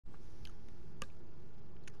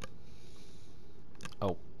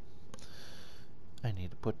I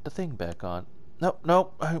need to put the thing back on. Nope,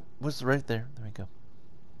 nope. I was right there. There we go.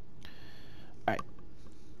 Alright.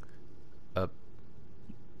 Up.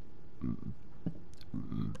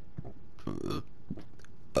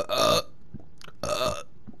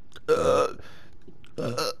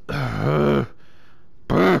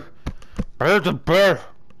 Here's a bear.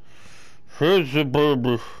 Here's a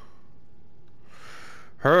baby.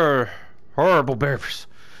 Horrible burps.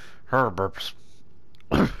 Horrible burps.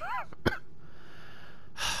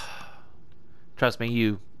 Trust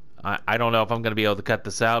me, I don't know if I'm going to be able to cut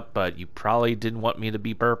this out, but you probably didn't want me to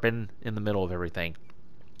be burping in the middle of everything.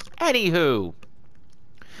 Anywho.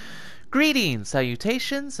 Greetings,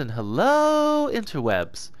 salutations, and hello,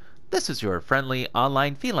 interwebs. This is your friendly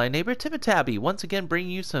online feline neighbor, TimidTabby, once again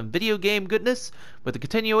bringing you some video game goodness with a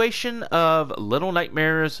continuation of Little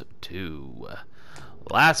Nightmares 2.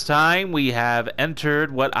 Last time we have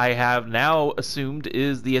entered what I have now assumed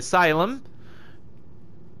is the asylum.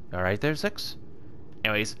 Alright there, 6?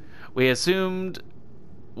 Anyways, we assumed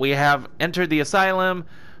we have entered the asylum,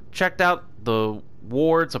 checked out the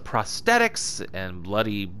wards of prosthetics and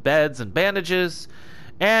bloody beds and bandages,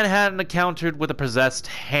 and had encountered with a possessed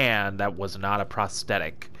hand that was not a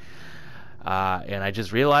prosthetic. And I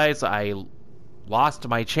just realized I lost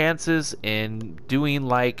my chances in doing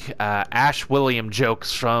like Ash William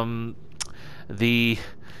jokes from the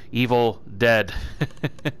Evil Dead.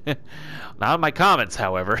 Not in my comments,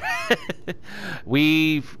 however.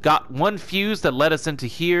 We've got one fuse that led us into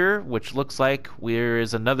here, which looks like there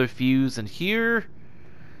is another fuse in here,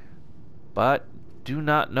 but do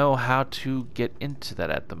not know how to get into that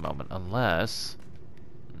at the moment, unless...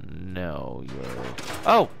 No, you're...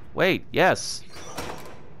 Oh, wait, yes.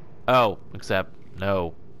 Oh, except,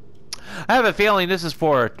 no. I have a feeling this is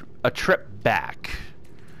for a trip back.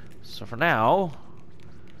 So for now,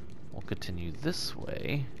 we'll continue this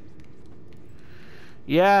way.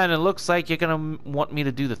 Yeah, and it looks like you're gonna want me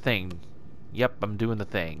to do the thing. Yep, I'm doing the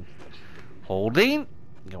thing. Holding,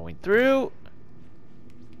 going through.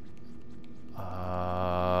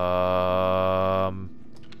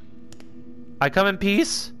 I come in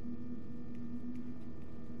peace?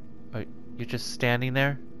 You're just standing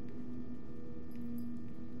there?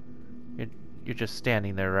 You're just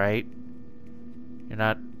standing there, right? You're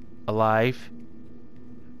not alive?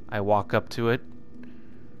 I walk up to it.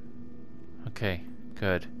 Okay,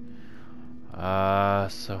 good.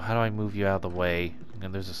 So how do I move you out of the way?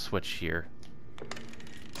 And there's a switch here.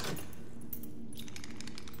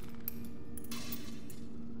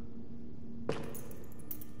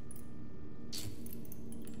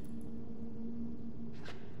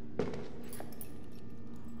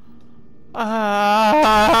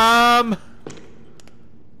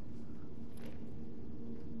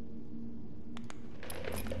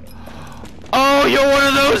 Oh, you're one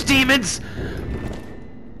of those demons!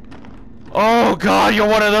 Oh god, you're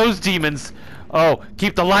one of those demons! Oh,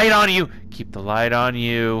 keep the light on you! Keep the light on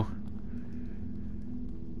you.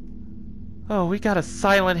 Oh, we got a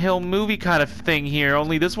Silent Hill movie kind of thing here,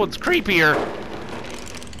 only this one's creepier.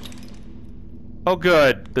 Oh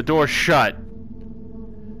good, the door's shut.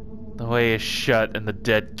 The way is shut and the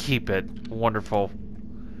dead keep it. Wonderful.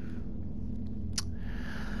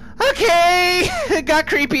 Okay! It got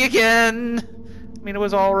creepy again! I mean, it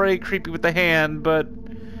was already creepy with the hand, but...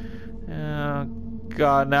 Oh,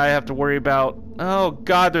 God, now I have to worry about... Oh,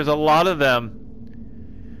 God, there's a lot of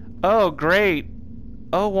them. Oh, great.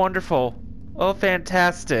 Oh, wonderful. Oh,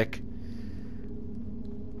 fantastic.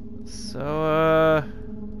 So,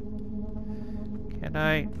 Can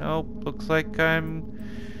I... Nope, looks like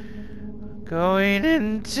I'm... going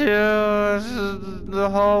into the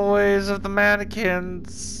hallways of the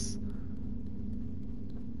mannequins.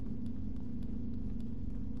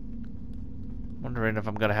 Wondering if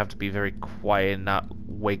I'm gonna have to be very quiet and not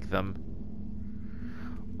wake them.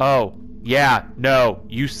 Oh, yeah, no,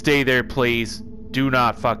 you stay there, please. Do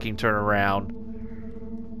not fucking turn around.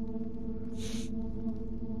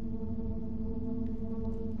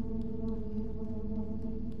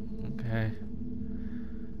 Okay.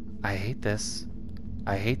 I hate this.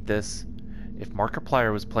 I hate this. If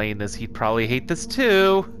Markiplier was playing this, he'd probably hate this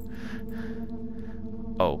too.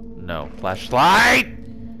 Oh, no. Flashlight!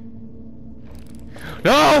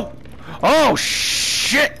 No! Oh,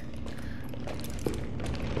 shit!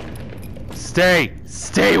 Stay!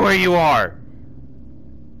 Stay where you are!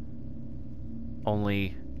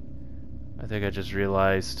 Only, I think I just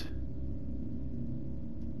realized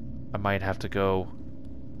I might have to go.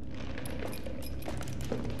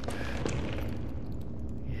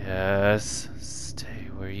 Yes, stay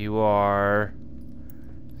where you are.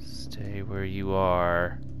 Stay where you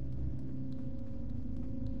are.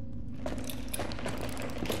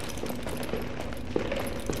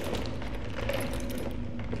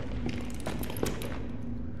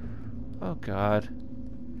 God.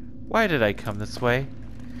 Why did I come this way?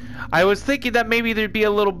 I was thinking that maybe there'd be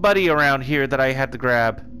a little buddy around here that I had to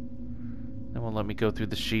grab. It won't let me go through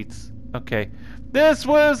the sheets. Okay. This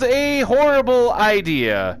was a horrible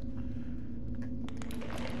idea.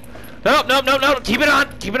 Nope, nope, nope, nope. Keep it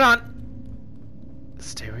on. Keep it on.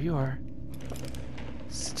 Stay where you are.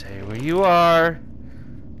 Stay where you are.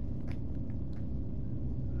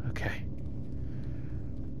 Okay.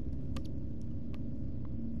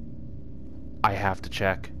 I have to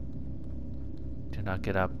check. Do not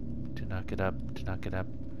get up. Do not get up. Do not get up.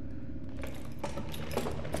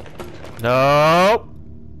 Nope.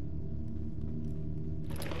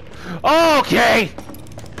 Okay.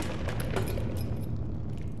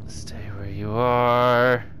 Stay where you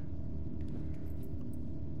are.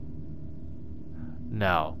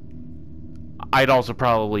 No. I'd also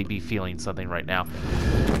probably be feeling something right now.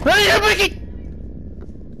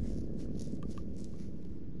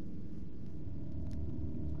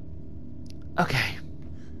 Okay.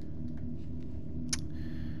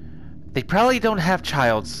 They probably don't have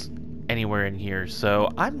childs anywhere in here,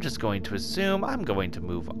 so I'm just going to assume I'm going to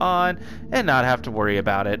move on and not have to worry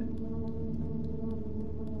about it.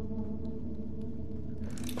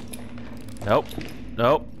 Nope.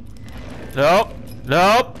 Nope. Nope.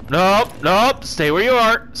 Nope. Nope. Nope. Stay where you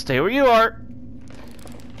are. Stay where you are.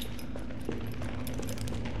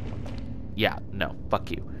 Yeah, no.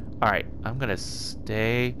 Fuck you. Alright, I'm gonna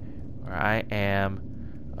stay where I am.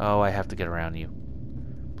 Oh, I have to get around you.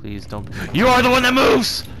 Please don't... You are the one that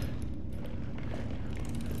moves!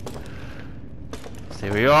 Stay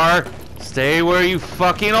where you are. Stay where you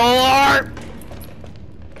fucking all are!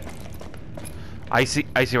 I see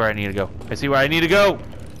where I need to go. I see where I need to go!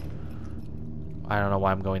 I don't know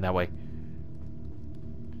why I'm going that way.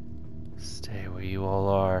 Stay where you all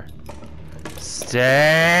are.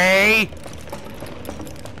 Stay!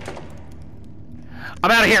 I'm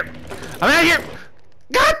out of here! I'm out of here!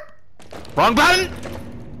 God! Wrong button!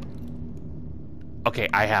 Okay,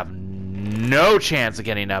 I have no chance of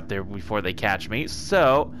getting up there before they catch me,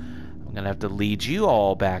 so I'm gonna have to lead you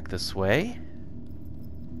all back this way.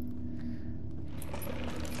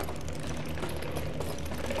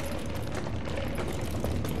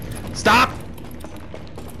 Stop!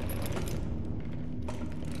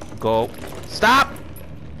 Go. Stop!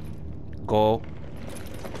 Go.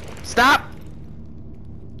 Stop!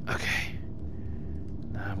 Okay.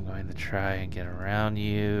 Now I'm going to try and get around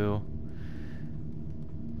you.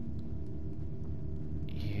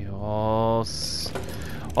 You all...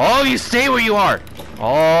 Oh, you stay where you are!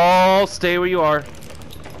 All stay where you are.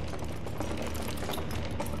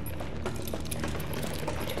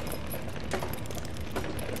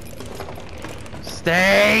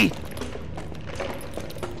 Stay!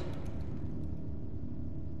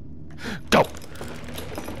 Go!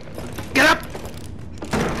 Get up!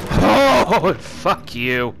 Oh, fuck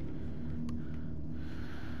you.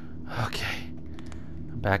 Okay.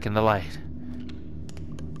 I'm back in the light.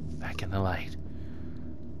 Back in the light.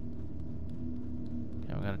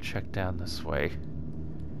 Okay, I'm gonna check down this way.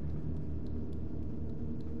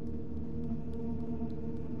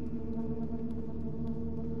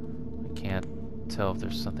 I can't tell if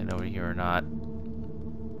there's something over here or not.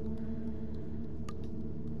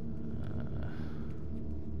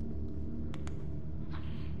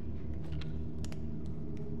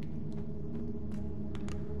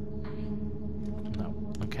 No.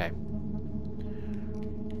 Okay.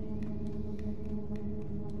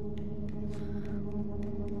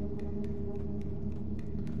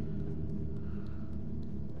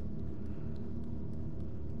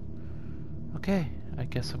 Okay, I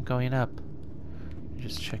guess I'm going up.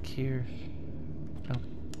 Just check here. Oh.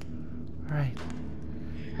 Alright.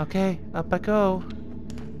 Okay, up I go.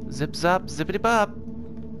 Zip zop, zippity bop.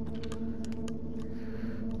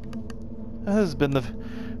 That has been the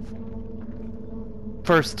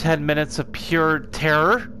first 10 minutes of pure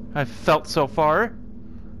terror I've felt so far.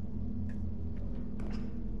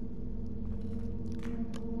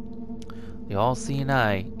 The all-seeing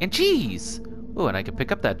eye. And cheese! Ooh, and I can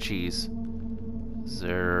pick up that cheese. Is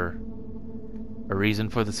there a reason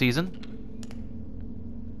for the season?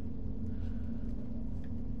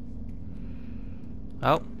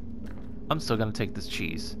 Oh, I'm still gonna take this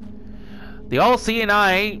cheese. The all-seeing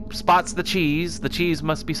eye spots the cheese. The cheese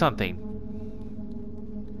must be something.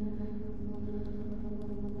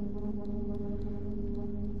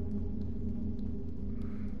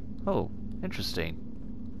 Oh, interesting.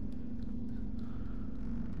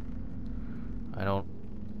 I don't...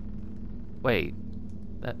 Wait.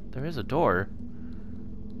 There is a door.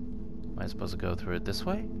 Am I supposed to go through it this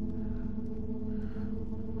way?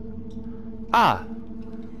 Ah!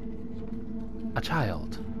 A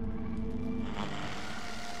child.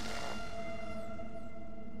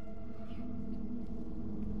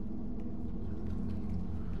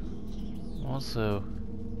 I'm also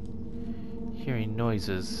hearing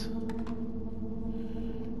noises.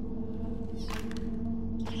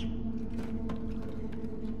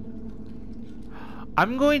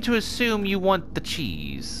 I'm going to assume you want the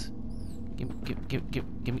cheese.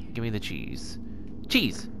 Give me the cheese.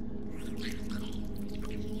 Cheese!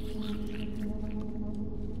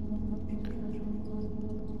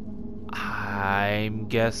 I'm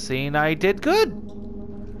guessing I did good.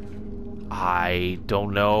 I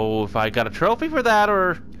don't know if I got a trophy for that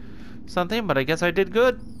or something, but I guess I did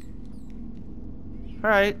good.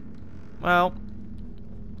 Alright. Well.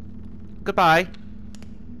 Goodbye.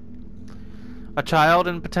 A child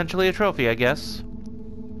and potentially a trophy, I guess.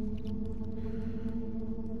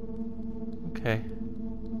 Okay.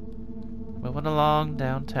 Moving along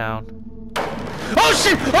downtown. Oh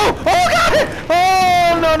shit! Oh god!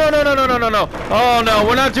 Oh no! Oh no,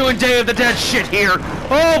 we're not doing Day of the Dead shit here.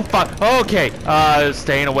 Oh fuck. Okay.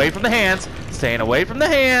 Staying away from the hands. Staying away from the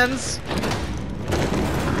hands.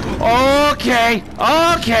 Okay.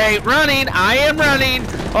 Okay, running. I am running.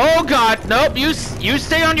 Oh god. Nope. You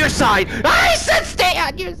stay on your side. I said stay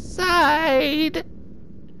on your side.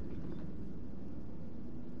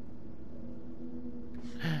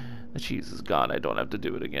 The cheese is gone. I don't have to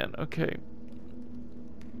do it again. Okay.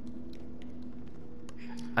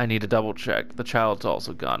 I need to double check. The child's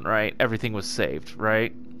also gone, right? Everything was saved,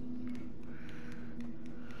 right?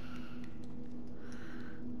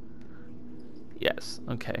 Yes.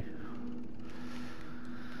 Okay.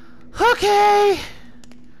 Okay!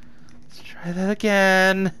 Let's try that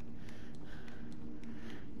again.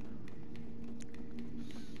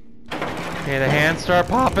 Okay, the hands start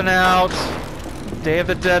popping out. Day of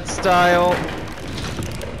the Dead style.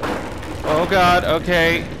 Oh god,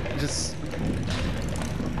 okay. Just...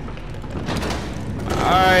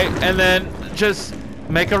 Alright, and then just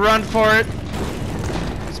make a run for it.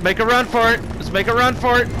 Just make a run for it. Just make a run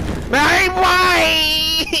for it. Why?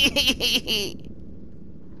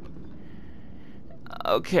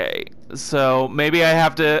 Okay, so maybe I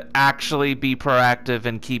have to actually be proactive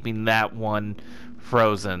in keeping that one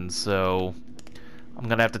frozen, so I'm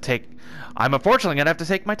gonna have to take... I'm unfortunately gonna have to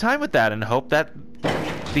take my time with that and hope that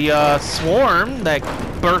the swarm that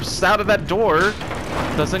bursts out of that door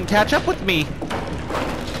doesn't catch up with me.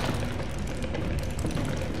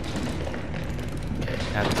 Okay,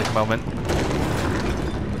 I have to take a moment.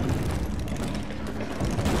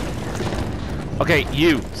 Okay,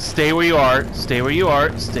 you, stay where you are, stay where you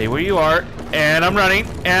are, stay where you are, and I'm running,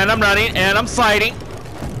 and I'm running, and I'm sliding.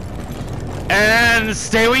 And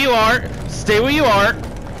stay where you are, stay where you are,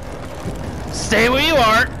 stay where you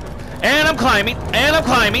are, and I'm climbing, and I'm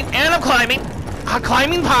climbing, and I'm climbing. I'm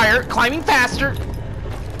climbing higher, climbing faster.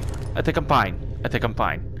 I think I'm fine, I think I'm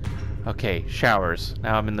fine. Okay, showers,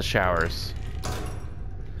 now I'm in the showers.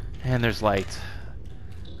 And there's light.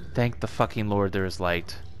 Thank the fucking Lord there is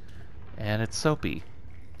light. And it's soapy.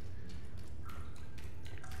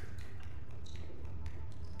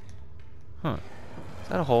 Huh. Is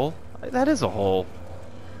that a hole? That is a hole.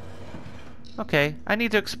 Okay, I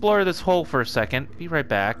need to explore this hole for a second. Be right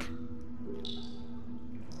back.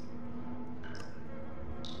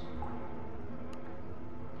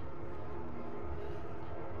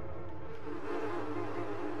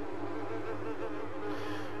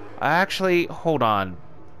 Actually, hold on.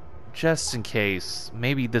 Just in case,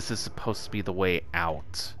 maybe this is supposed to be the way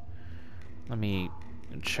out. Let me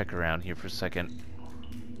check around here for a second.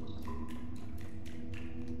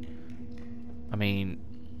 I mean,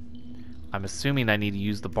 I'm assuming I need to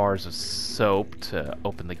use the bars of soap to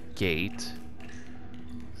open the gate.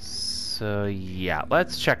 So yeah,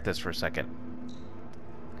 let's check this for a second.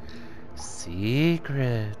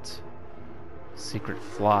 Secret. Secret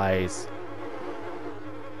flies.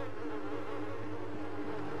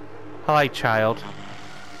 Hi, child.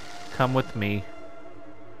 Come with me.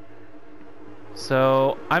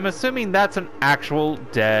 So, I'm assuming that's an actual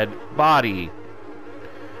dead body.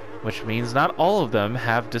 Which means not all of them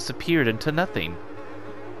have disappeared into nothing.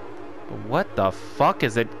 But what the fuck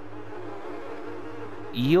is it?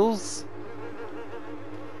 Eels?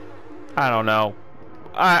 I don't know.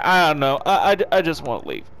 I don't know. I just want to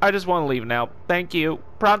leave. I just want to leave now. Thank you.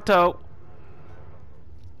 Pronto.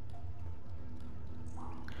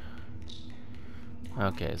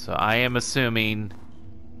 Okay, so I am assuming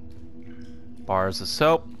bars of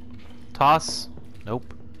soap. Toss.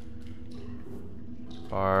 Nope.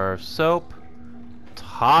 Bar of soap.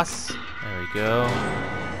 Toss. There we go.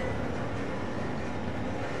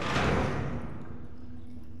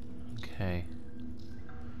 Okay.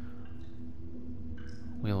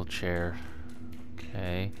 Wheelchair.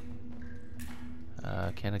 Okay.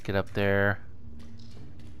 Can it get up there?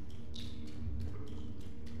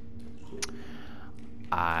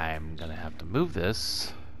 I'm gonna have to move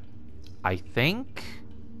this, I think.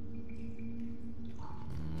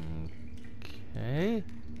 Okay.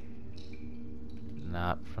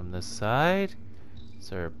 Not from this side. Is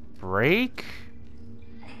there a brake?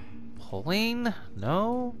 Pulling?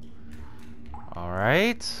 No?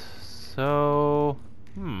 Alright. So...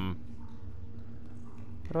 what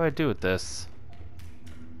do I do with this?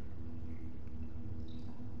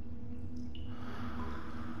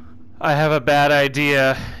 I have a bad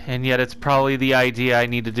idea, and yet it's probably the idea I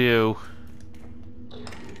need to do.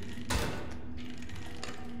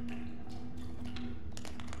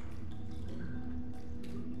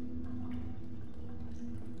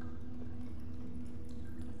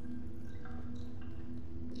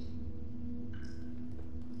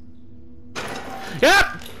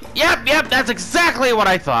 Yep, that's exactly what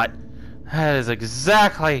I thought. That is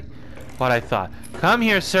exactly what I thought. Come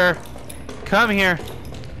here, sir. Come here.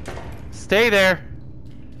 Stay there.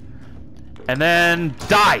 And then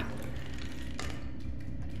die.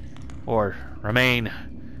 Or remain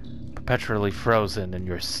perpetually frozen in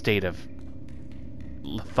your state of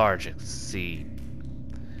lethargy.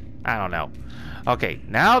 I don't know. Okay,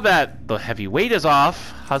 now that the heavy weight is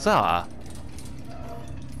off, huzzah.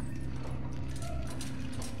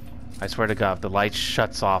 I swear to God, if the light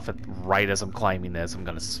shuts off right as I'm climbing this, I'm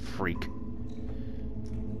gonna freak.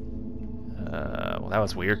 Well, that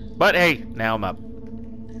was weird. But hey, now I'm up.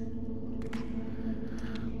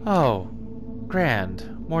 Oh,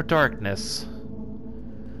 grand. More darkness.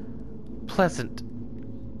 Pleasant.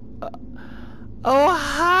 Oh,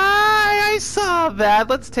 hi! I saw that.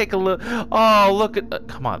 Let's take a look. Oh, look at.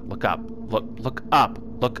 Come on, look up. Look up.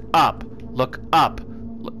 Look up. Look up.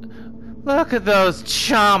 Look at those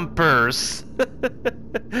chompers.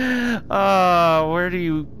 Oh, where do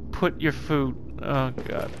you put your food? Oh,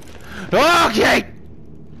 God. Okay!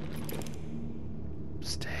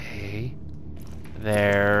 Stay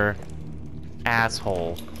there,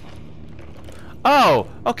 asshole. Oh,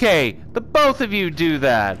 okay. The both of you do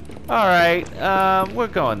that. Alright, we're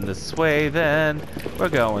going this way then. We're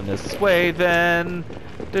going this way then.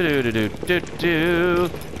 Do-do-do-do-do-do.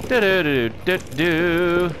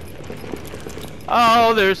 Do-do-do-do-do.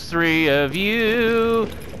 Oh, there's 3 of you.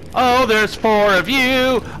 Oh, there's 4 of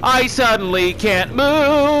you. I suddenly can't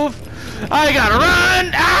move. I gotta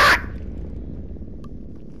run. Ah!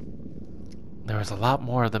 There was a lot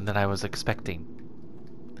more of them than I was expecting.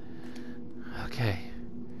 Okay.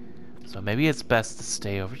 So maybe it's best to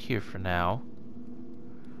stay over here for now.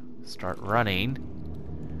 Start running.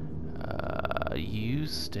 You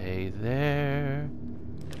stay there.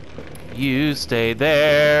 You stay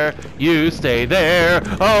there. You stay there.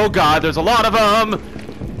 Oh God, there's a lot of them.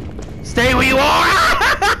 Stay where you are.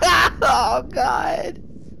 Oh God.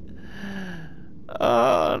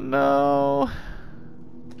 Oh no.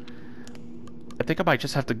 I think I might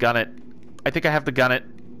just have to gun it. I think I have to gun it.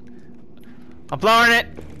 I'm blowing it.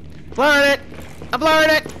 Blowing it. I'm blowing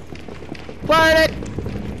it. Blowing it.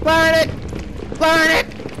 Blowing it. Blowing it.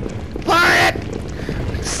 Blowing it.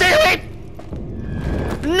 Stay away.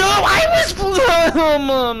 No, I was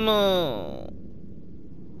no.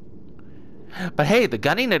 But hey, the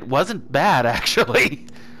gunning it wasn't bad actually.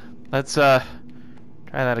 Let's try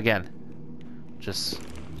that again. Just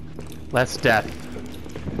less death.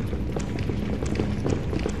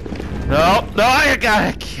 No, I got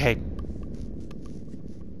it. Okay.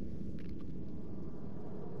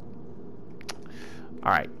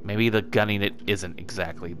 All right, maybe the gunning it isn't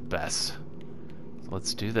exactly the best. So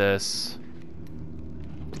let's do this.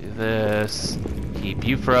 Do this. Keep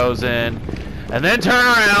you frozen. And then turn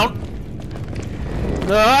around.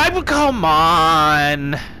 Come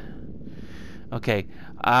on. Okay.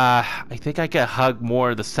 I think I can hug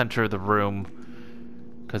more the center of the room.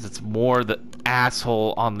 Because it's more the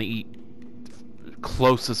asshole on the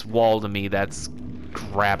closest wall to me that's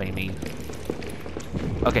grabbing me.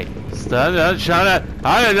 Okay. Stay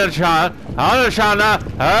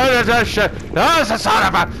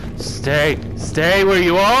where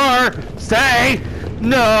you are. Stay.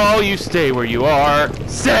 No, you stay where you are.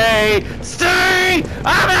 Stay.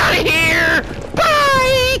 I'm out of here.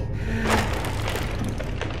 Bye.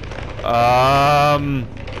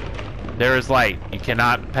 There is light. You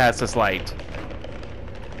cannot pass this light.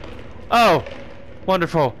 Oh,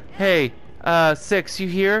 wonderful. Hey, 6, you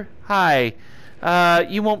here? Hi.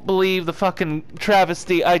 You won't believe the fucking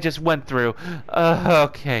travesty I just went through.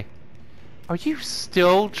 Okay. Are you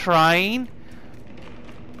still trying?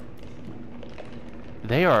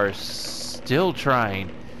 They are still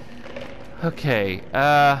trying. Okay,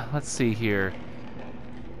 let's see here.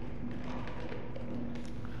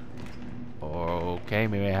 Okay,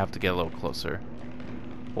 maybe I have to get a little closer.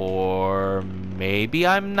 Or maybe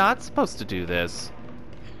I'm not supposed to do this.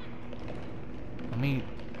 Let me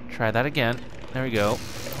try that again. There we go.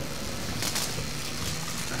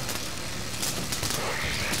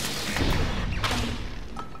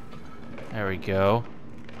 There we go.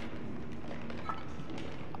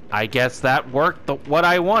 I guess that worked what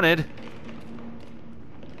I wanted.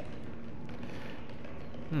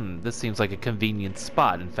 This seems like a convenient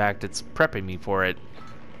spot. In fact, it's prepping me for it.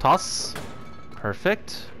 Toss.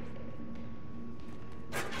 Perfect.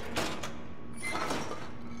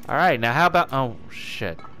 Alright, now how about... Oh,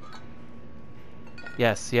 shit.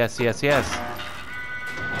 Yes, yes, yes, yes.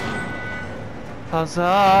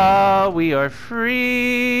 Huzzah! We are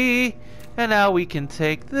free! And now we can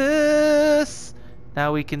take this!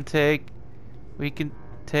 Now we can take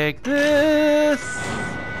this!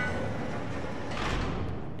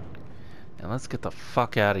 And let's get the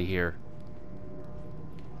fuck out of here.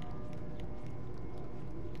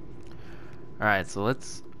 Alright, so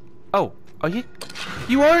let's... Oh,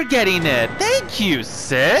 you are getting it! Thank you,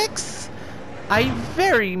 Six! I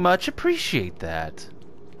very much appreciate that.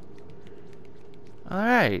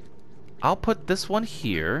 Alright. I'll put this one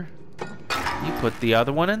here. You put the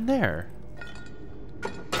other one in there.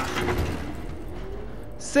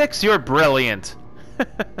 Six, you're brilliant!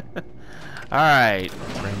 Alright,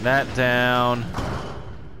 bring that down.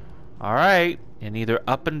 Alright, and either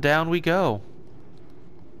up and down we go.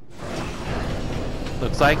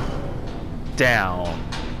 Looks like down.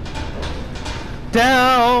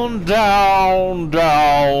 Down, down,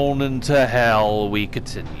 down into hell we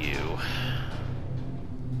continue.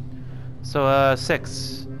 So,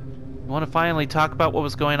 Six, you want to finally talk about what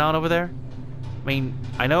was going on over there? I mean,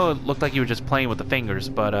 I know it looked like you were just playing with the fingers,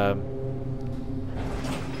 but,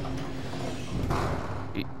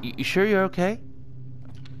 you sure you're okay?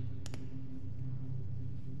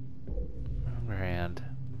 Underhand.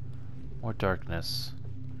 More darkness.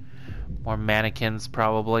 More mannequins,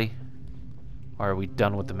 probably. Or are we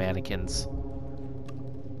done with the mannequins?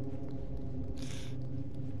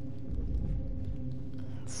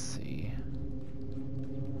 Let's see.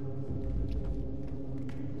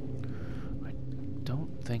 I don't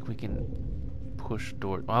think we can push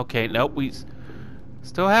door. Okay, nope, we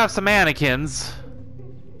still have some mannequins.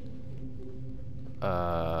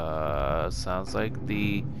 Sounds like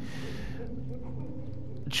the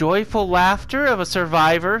joyful laughter of a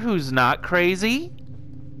survivor who's not crazy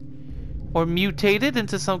or mutated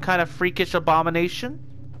into some kind of freakish abomination.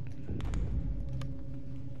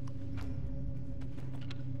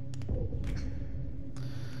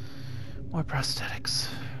 More prosthetics.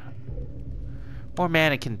 More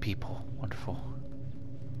mannequin people. Wonderful.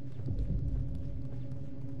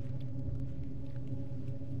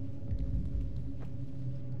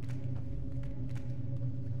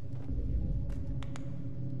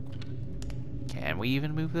 Can we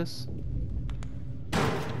even move this?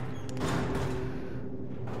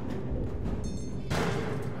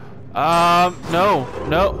 No.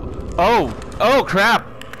 Oh, crap.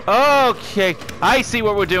 Okay, I see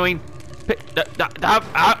what we're doing.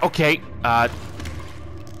 Okay,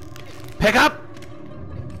 pick up.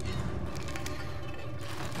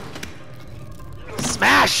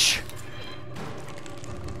 Smash.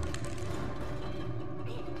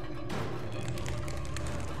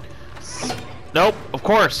 Nope, of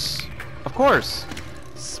course. Of course.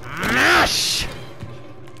 Smash!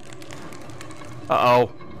 Uh-oh.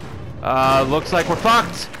 Looks like we're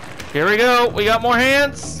fucked. Here we go. We got more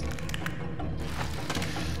hands.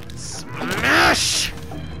 Smash!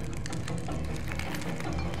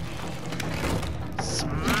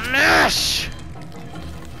 Smash!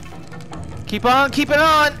 Keep on, keep it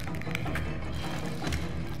on!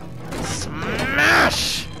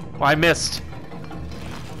 Smash! Oh, I missed.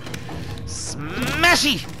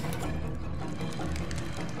 Smashy!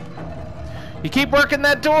 You keep working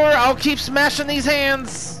that door, I'll keep smashing these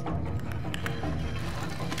hands.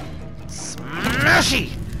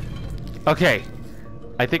 Smashy! Okay,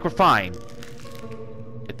 I think we're fine.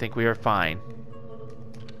 I think we are fine.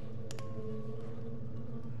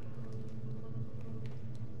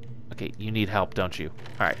 Okay, you need help, don't you?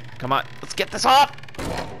 Alright, come on, let's get this off!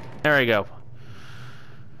 There we go.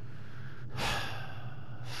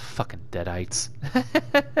 Fucking deadites.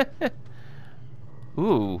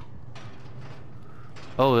 Ooh.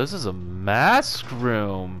 Oh, this is a mask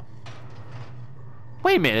room.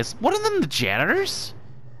 Wait a minute, is one of them the janitors?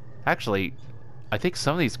 Actually, I think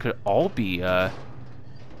some of these could all be,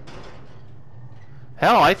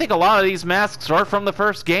 Hell, I think a lot of these masks are from the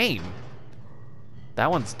first game. That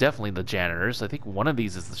one's definitely the janitor's. I think one of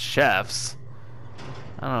these is the chef's.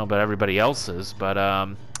 I don't know about everybody else's, but,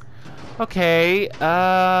 okay,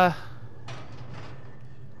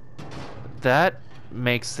 that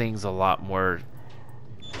makes things a lot more...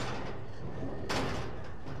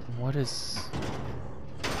 What is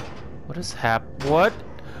what is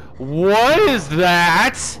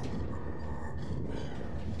that?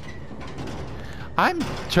 I'm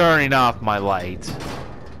turning off my light.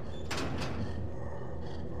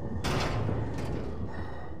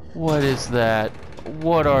 What is that?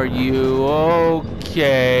 What are you?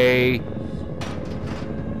 Okay.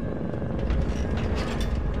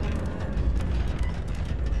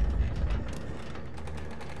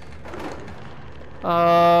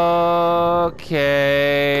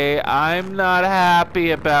 Okay, I'm not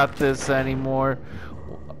happy about this anymore.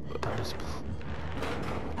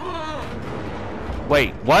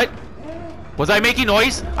 Wait, what? Was I making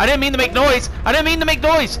noise? I didn't mean to make noise! I didn't mean to make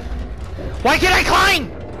noise! Why can't I climb?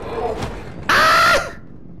 Ah!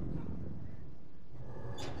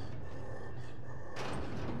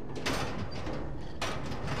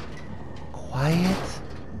 Quiet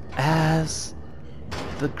as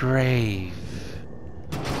the grave.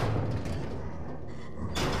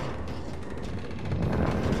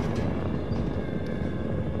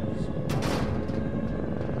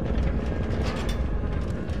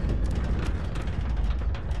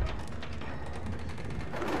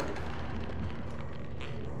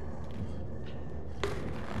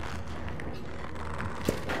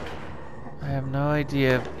 I have no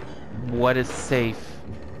idea what is safe.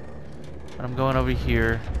 But I'm going over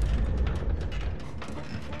here.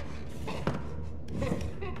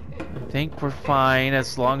 I think we're fine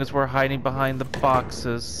as long as we're hiding behind the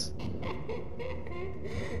boxes.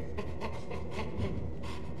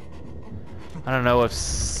 I don't know if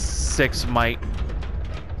 6 might...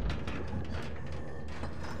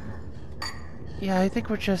 Yeah, I think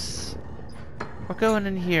we're going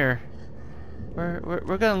in here.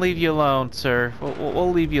 We're gonna leave you alone, sir.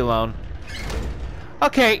 We'll leave you alone.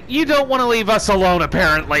 Okay, you don't want to leave us alone,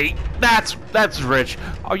 apparently. That's rich.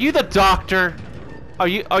 Are you the doctor? Are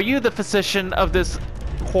you the physician of this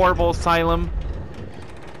horrible asylum?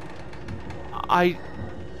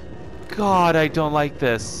 God, I don't like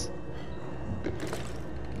this.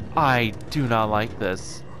 I do not like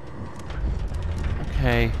this.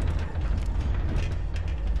 Okay.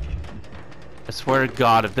 I swear to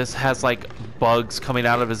God, if this has like bugs coming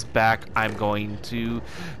out of his back, I'm going to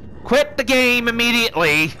quit the game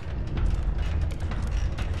immediately.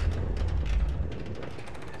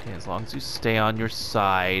 Okay, as long as you stay on your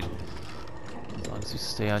side. As long as you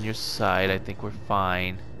stay on your side, I think we're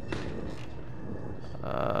fine.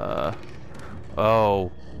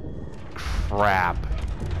 Oh. Crap.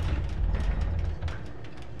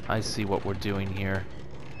 I see what we're doing here.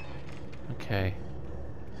 Okay.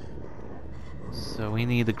 So we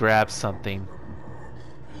need to grab something.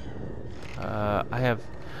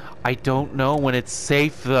 I don't know when it's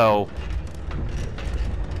safe though.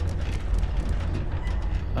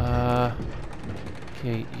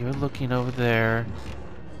 Okay, you're looking over there.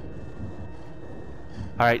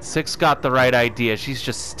 Alright, 6 got the right idea. She's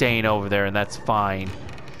just staying over there and that's fine.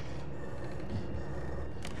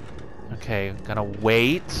 Okay, gonna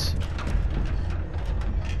wait.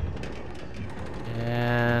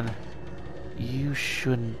 And you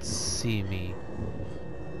shouldn't see me.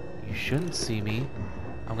 You shouldn't see me.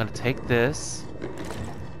 I'm gonna take this.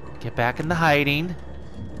 Get back into hiding.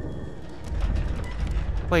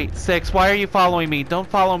 Wait, 6, why are you following me? Don't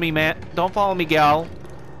follow me, man. Don't follow me, gal.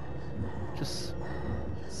 Just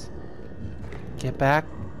get back.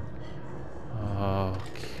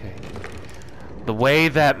 Okay. The way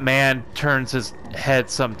that man turns his head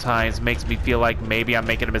sometimes makes me feel like maybe I'm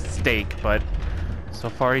making a mistake, but so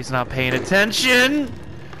far he's not paying attention.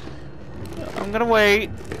 I'm gonna wait.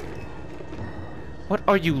 What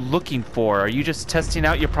are you looking for? Are you just testing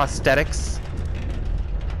out your prosthetics?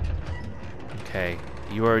 Okay,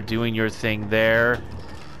 you are doing your thing there.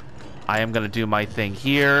 I am gonna do my thing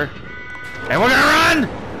here. And we're gonna run!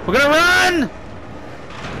 We're gonna run!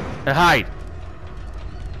 And hide.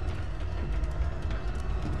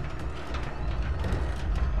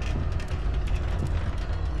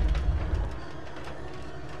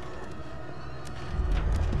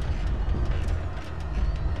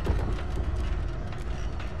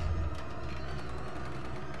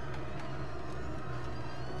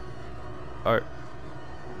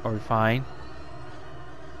 Are we fine?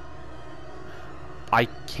 I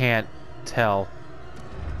can't tell.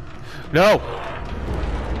 No!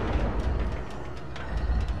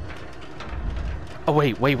 Oh,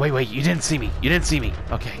 wait. You didn't see me.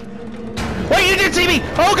 Okay. Wait, you didn't see me!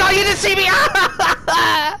 Oh, God, you didn't see me!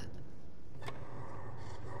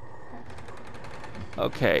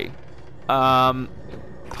 Okay.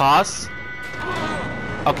 Pause.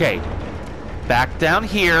 Okay. Back down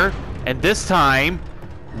here. And this time,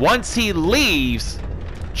 once he leaves,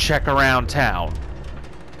 check around town.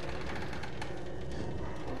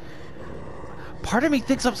 Part of me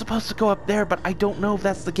thinks I'm supposed to go up there, but I don't know if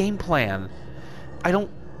that's the game plan.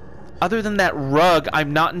 Other than that rug,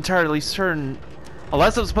 I'm not entirely certain.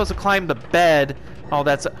 Unless I'm supposed to climb the bed. Oh,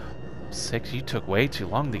 that's... 6, you took way too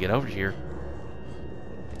long to get over here.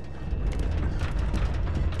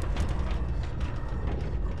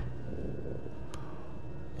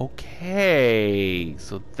 Okay,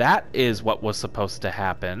 so that is what was supposed to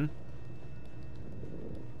happen.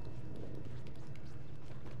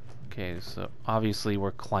 Okay, so obviously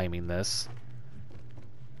we're climbing this.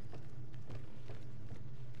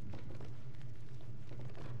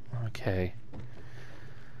 Okay.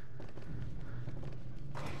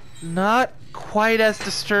 Not quite as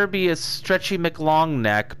disturbing as Stretchy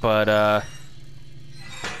McLongneck, but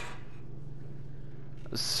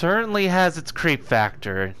certainly has its creep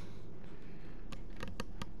factor.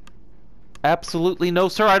 Absolutely no,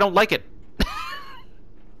 sir, I don't like it.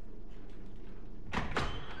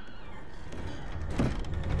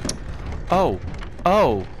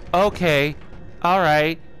 Oh, okay.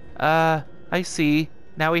 Alright. I see.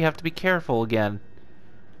 Now we have to be careful again.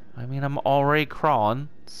 I mean, I'm already crawling,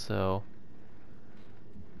 so...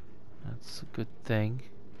 that's a good thing.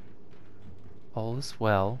 All is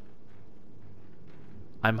well.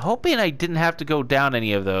 I'm hoping I didn't have to go down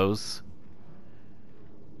any of those.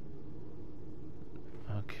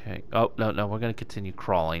 Okay. Oh, no, we're gonna continue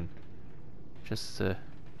crawling. Just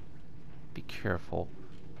be careful.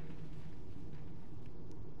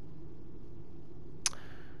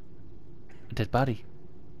 Dead body.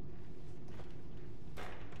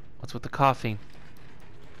 What's with the coughing?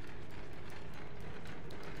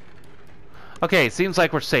 Okay, seems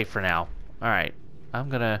like we're safe for now. Alright. I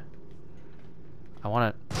wanna...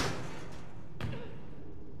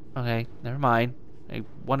 okay, never mind. I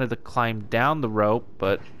wanted to climb down the rope,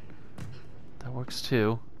 but that works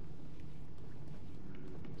too.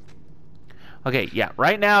 Okay, yeah,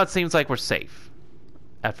 right now it seems like we're safe.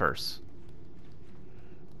 At first.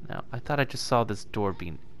 Now, I thought I just saw this door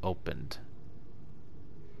being opened.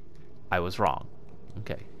 I was wrong.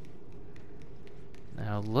 Okay.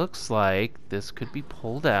 Now, looks like this could be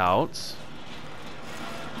pulled out.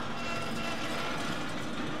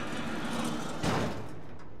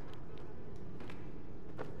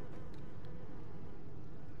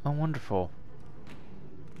 Oh, wonderful.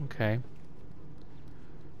 Okay.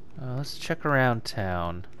 Let's check around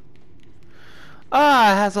town.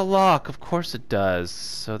 Ah, it has a lock. Of course it does.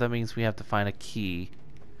 So that means we have to find a key.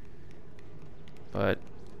 But...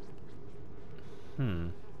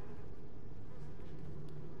 there's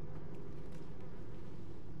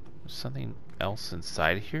something else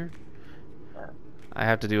inside here? I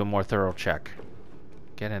have to do a more thorough check.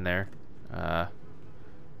 Get in there.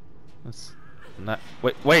 Let's not...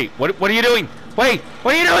 Wait, what are you doing? Wait,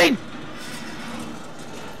 what are you doing?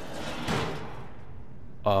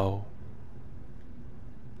 Oh.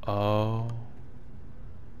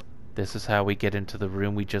 This is how we get into the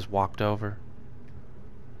room we just walked over.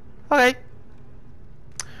 Okay.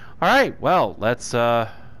 Alright, well, let's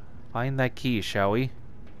find that key, shall we?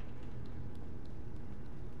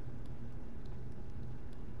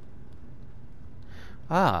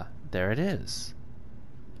 Ah, there it is.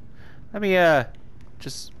 Let me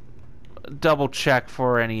just double check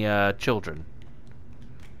for any children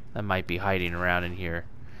that might be hiding around in here.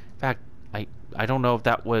 In fact, I don't know if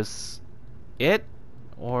that was it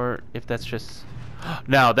or if that's just...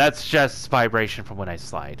 no, that's just vibration from when I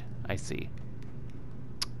slide. I see.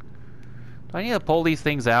 Do I need to pull these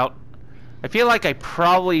things out? I feel like I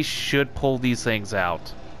probably should pull these things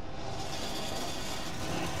out.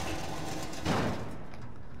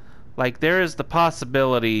 Like, there is the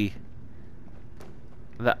possibility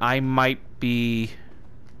that I might be...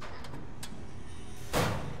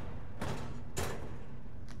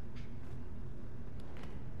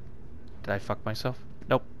 Did I fuck myself?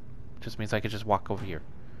 Nope. Just means I could just walk over here.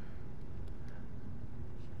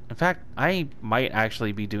 In fact, I might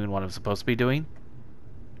actually be doing what I'm supposed to be doing.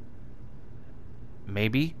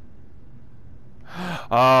 Maybe.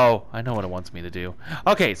 Oh, I know what it wants me to do.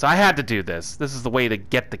 Okay, so I had to do this. This is the way to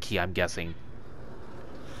get the key, I'm guessing.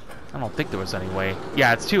 I don't think there was any way.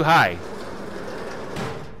 Yeah, it's too high.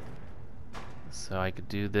 So I could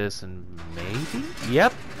do this and maybe?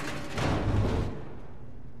 Yep.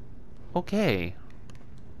 Okay.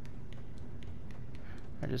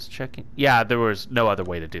 I'm just checking. Yeah, there was no other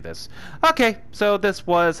way to do this. Okay, so this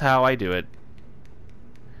was how I do it.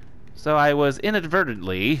 So I was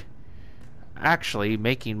inadvertently actually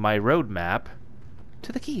making my roadmap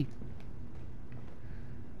to the key.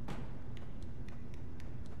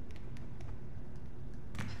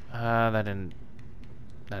 That didn't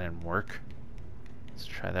work. Let's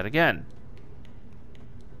try that again.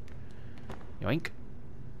 Yoink.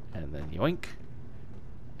 And then yoink.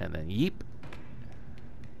 And then yeep.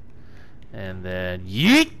 And then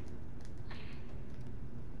yeet!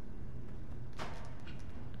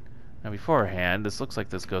 Now beforehand, this looks like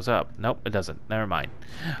this goes up. Nope, it doesn't. Never mind.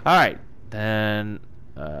 Alright. Then,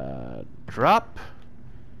 drop.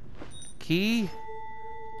 Key.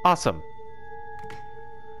 Awesome.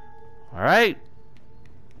 Alright.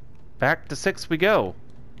 Back to 6 we go.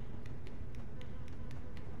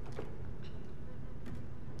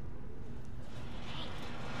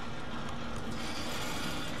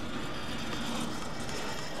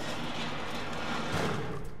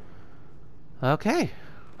 Okay.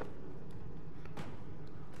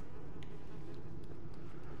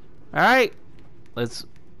 Alright. Let's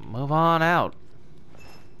move on out.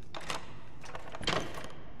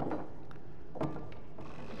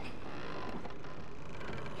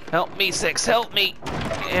 Help me, 6, help me!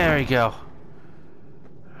 There we go.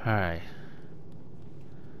 Alright.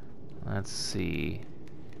 Let's see.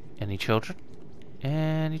 Any children?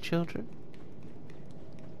 Any children?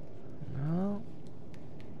 No.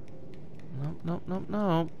 Nope, nope, nope,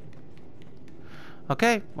 nope.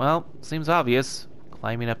 Okay, well, seems obvious.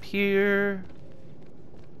 Climbing up here.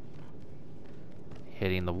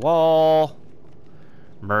 Hitting the wall.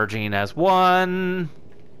 Merging as one.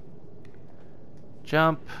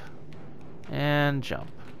 Jump. And jump.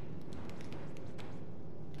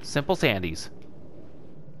 Simple sandies.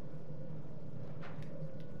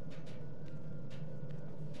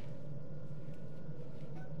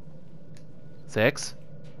 Six.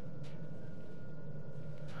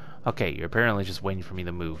 Okay, you're apparently just waiting for me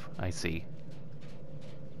to move. I see.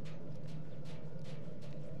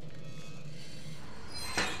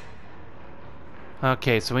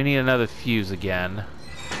 Okay, so we need another fuse again.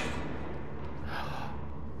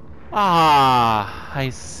 Ah,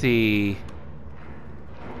 I see.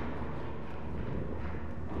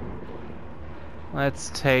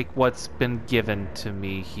 Let's take what's been given to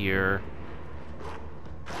me here.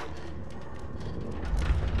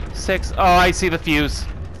 6. Oh, I see the fuse.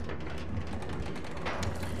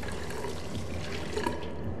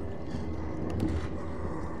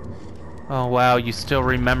 Oh wow, you still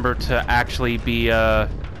remember to actually be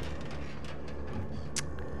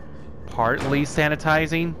partly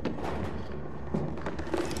sanitizing?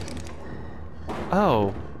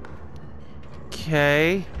 Oh.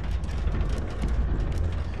 Okay.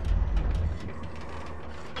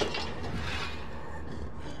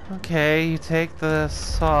 Okay, you take the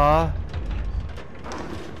saw.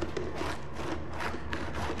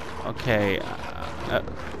 Okay.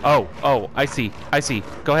 Oh, I see.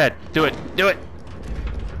 Go ahead. Do it.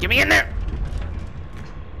 Get me in there!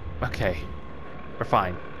 Okay. We're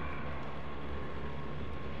fine.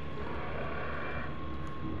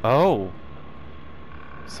 Oh.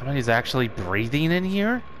 Somebody's actually breathing in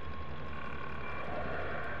here?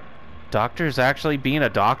 Doctor's actually being a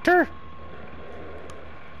doctor?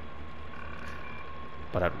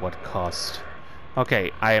 But at what cost?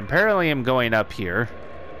 Okay, I apparently am going up here.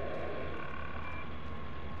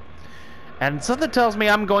 And something tells me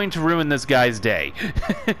I'm going to ruin this guy's day.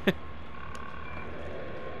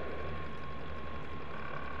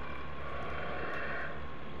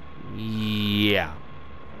 Yeah.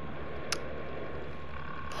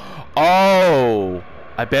 Oh!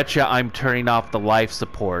 I bet you I'm turning off the life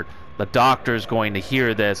support. The doctor's going to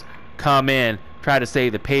hear this, come in, try to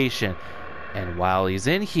save the patient. And while he's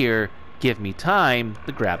in here, give me time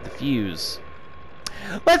to grab the fuse.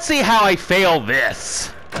 Let's see how I fail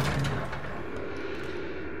this.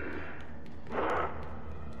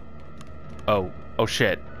 Oh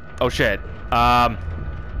shit.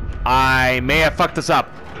 I may have fucked this up.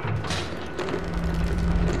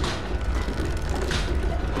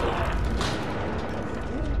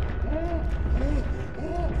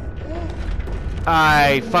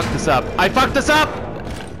 I fucked this up!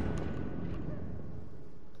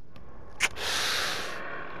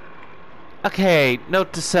 Okay,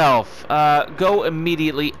 note to self. Go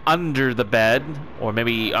immediately under the bed, or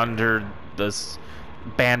maybe under this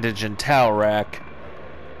bandage and towel rack.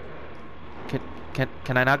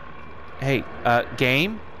 Can I not? Hey,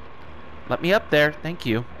 game? Let me up there, thank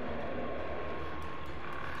you.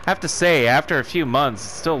 I have to say, after a few months,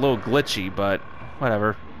 it's still a little glitchy, but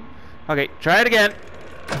whatever. Okay, try it again.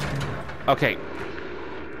 Okay.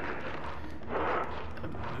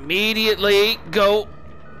 Immediately go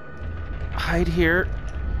hide here.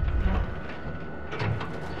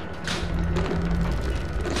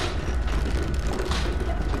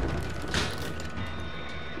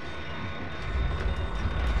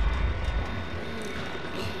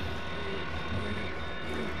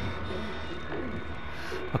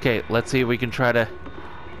 Okay, let's see if we can try to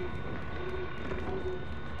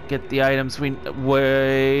get the items we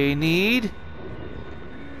need.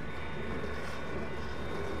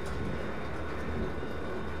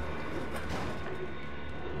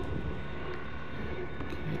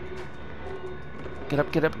 Get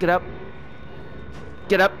up, get up, get up.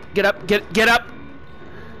 Get up, get up, get up.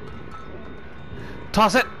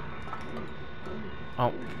 Toss it.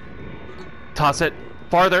 Oh. Toss it.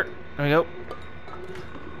 Farther. There we go.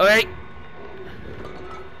 Okay.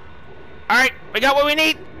 Alright, we got what we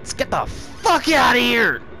need. Let's get the fuck out of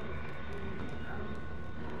here.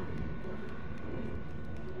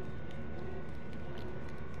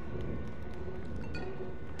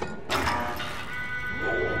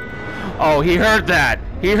 Oh, he heard that.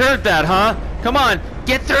 He heard that, huh? Come on,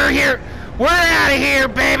 get through here. We're out of here,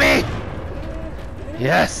 baby.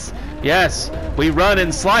 Yes, yes. We run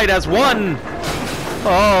and slide as one.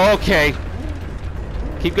 Oh, okay.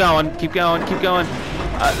 Keep going, keep going, keep going.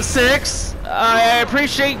 6. I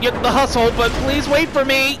appreciate the hustle, but please wait for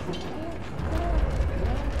me.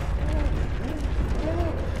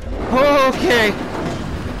 Okay.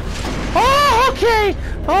 Oh, okay.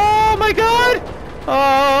 Oh my God.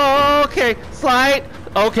 Oh, okay. Slide.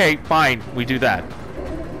 Okay, fine. We do that.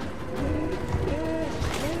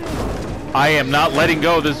 I am not letting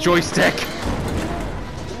go of this joystick.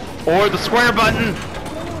 Or the square button.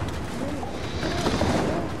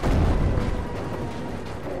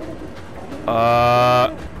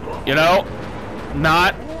 You know,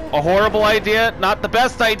 not a horrible idea, not the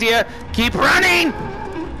best idea. Keep running!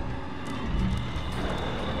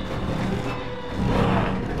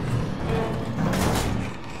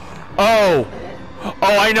 Oh! Oh,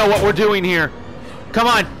 I know what we're doing here. Come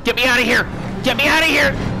on, get me out of here! Get me out of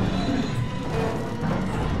here!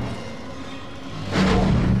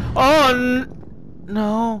 Oh,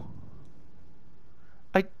 no.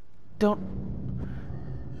 I don't...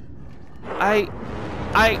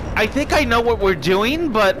 I think I know what we're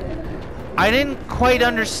doing, but I didn't quite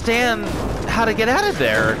understand how to get out of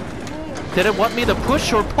there. Did it want me to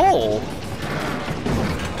push or pull?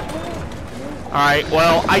 Alright,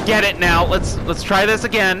 well, I get it now. Let's try this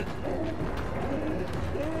again.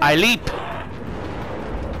 I leap.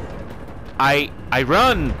 I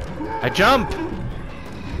run. I jump.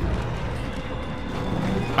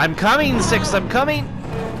 I'm coming, 6. I'm coming.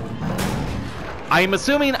 I'm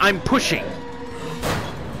assuming I'm pushing.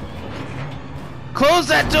 Close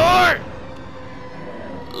that door!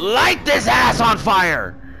 Light this ass on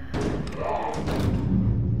fire!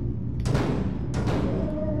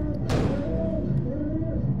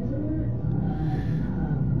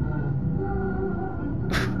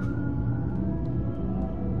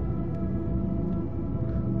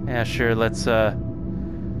 Yeah, sure, let's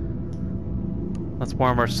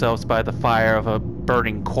warm ourselves by the fire of a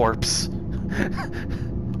burning corpse.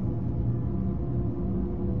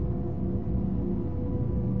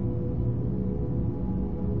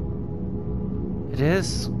 It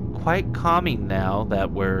is quite calming now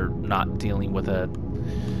that we're not dealing with an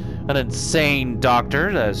insane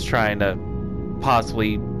doctor that is trying to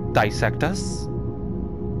possibly dissect us.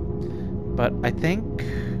 But I think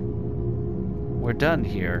we're done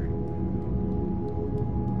here.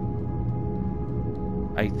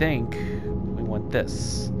 I think we want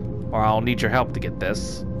this, or I'll need your help to get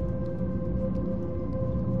this.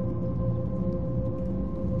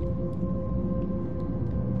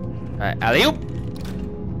 Alright, alley-oop!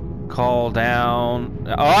 Call down.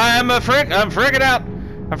 Oh, I'm freaking out.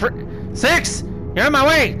 6, you're in my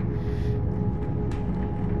way.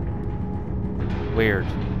 Weird.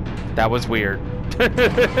 That was weird.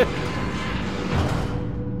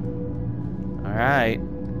 All right.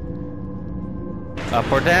 Up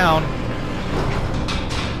or down?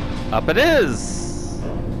 Up it is.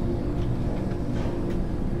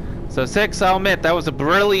 So 6, I'll admit that was a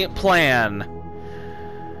brilliant plan.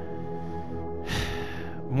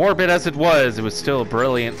 Morbid as it was still a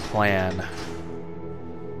brilliant plan.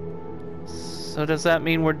 So does that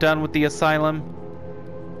mean we're done with the asylum?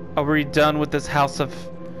 Are we done with this house of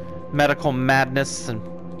medical madness and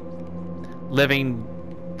living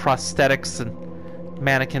prosthetics and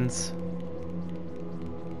mannequins?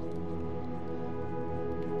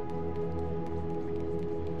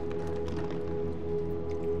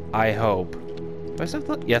 I hope. Do I still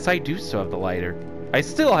have the... Yes, I do still have the lighter. I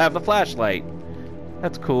still have the flashlight.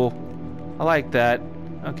 That's cool. I like that.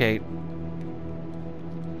 Okay.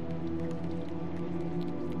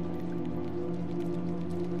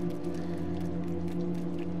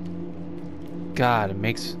 God,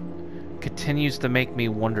 it continues to make me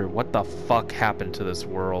wonder what the fuck happened to this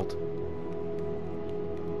world.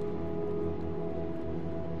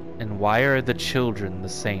 And why are the children the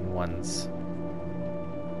sane ones?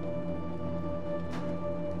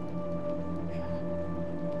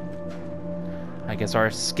 I guess our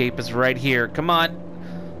escape is right here. Come on.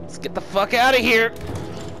 Let's get the fuck out of here.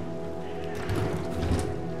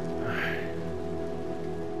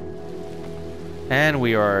 And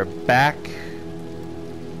we are back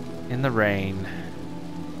in the rain.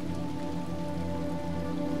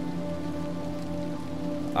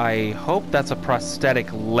 I hope that's a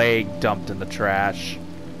prosthetic leg dumped in the trash.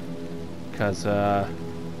 Because,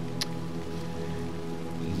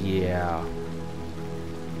 yeah.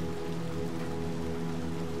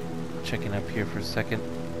 Checking up here for a second.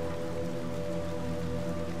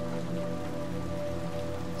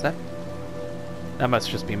 Is that? That must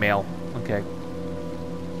just be mail. Okay.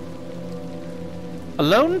 A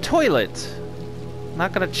lone toilet.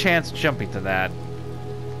 Not gonna chance jumping to that.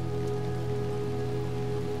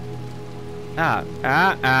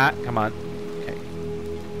 Come on. Okay.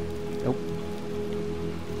 Nope.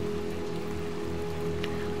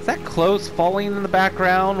 Is that clothes falling in the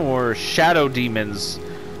background or shadow demons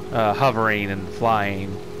hovering and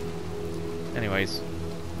flying? Anyways.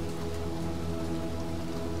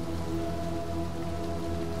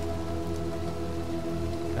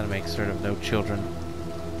 Gotta make certain of no children.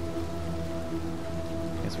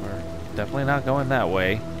 Guess we're definitely not going that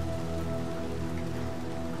way.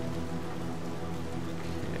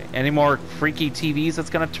 Any more freaky TVs that's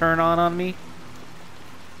gonna turn on me?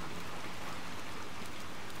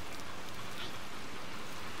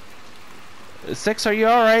 Six, are you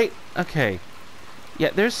alright? Okay.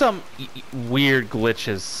 Yeah, there's some weird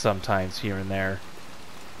glitches sometimes here and there.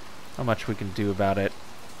 Not much we can do about it.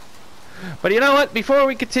 But you know what? Before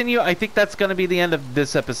we continue, I think that's gonna be the end of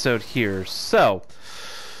this episode here. So,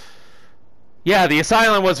 yeah, the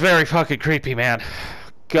asylum was very fucking creepy, man.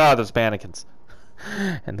 God, those mannequins.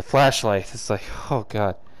 And the flashlight, it's like, oh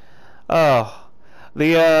god. Oh,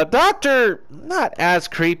 the doctor, not as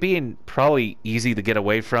creepy and probably easy to get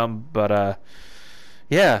away from, but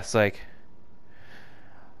yeah, it's like,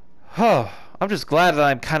 oh, I'm just glad that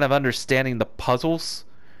I'm kind of understanding the puzzles.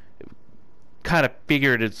 Kind of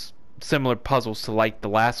figured it's similar puzzles to like the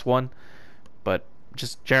last one, but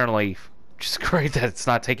just generally, just great that it's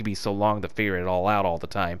not taking me so long to figure it all out all the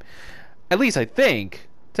time. At least I think.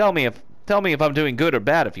 Tell me if I'm doing good or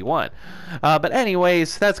bad if you want. But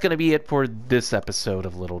anyways, that's going to be it for this episode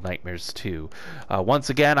of Little Nightmares 2. Once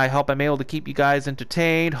again, I hope I'm able to keep you guys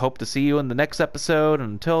entertained. Hope to see you in the next episode.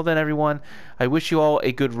 And until then, everyone, I wish you all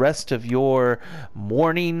a good rest of your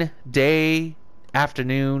morning, day,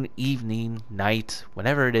 afternoon, evening, night,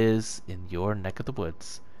 whenever it is in your neck of the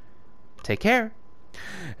woods. Take care.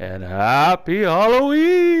 And happy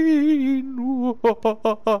Halloween!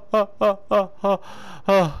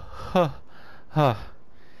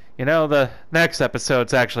 You know, the next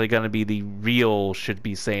episode's actually going to be the real should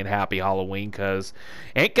be saying happy Halloween, because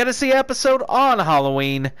ain't going to see episode on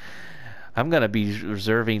Halloween. I'm going to be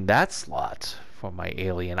reserving that slot for my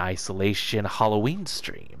Alien Isolation Halloween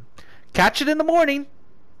stream. Catch it in the morning.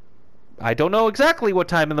 I don't know exactly what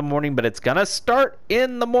time in the morning, but it's going to start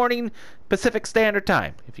in the morning Pacific Standard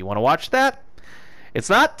Time. If you want to watch that, it's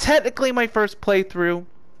not technically my first playthrough,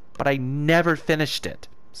 but I never finished it.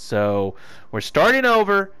 So we're starting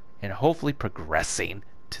over and hopefully progressing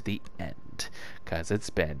to the end, because it's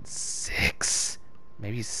been 6,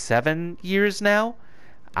 maybe 7 years now.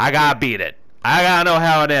 I gotta beat it. I gotta know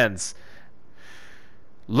how it ends.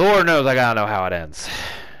 Lord knows I gotta know how it ends.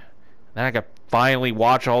 Then I can finally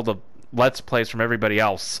watch all the Let's Plays from everybody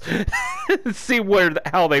else. See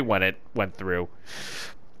how they went through.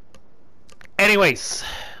 Anyways,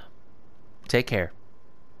 take care.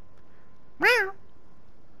 Meow.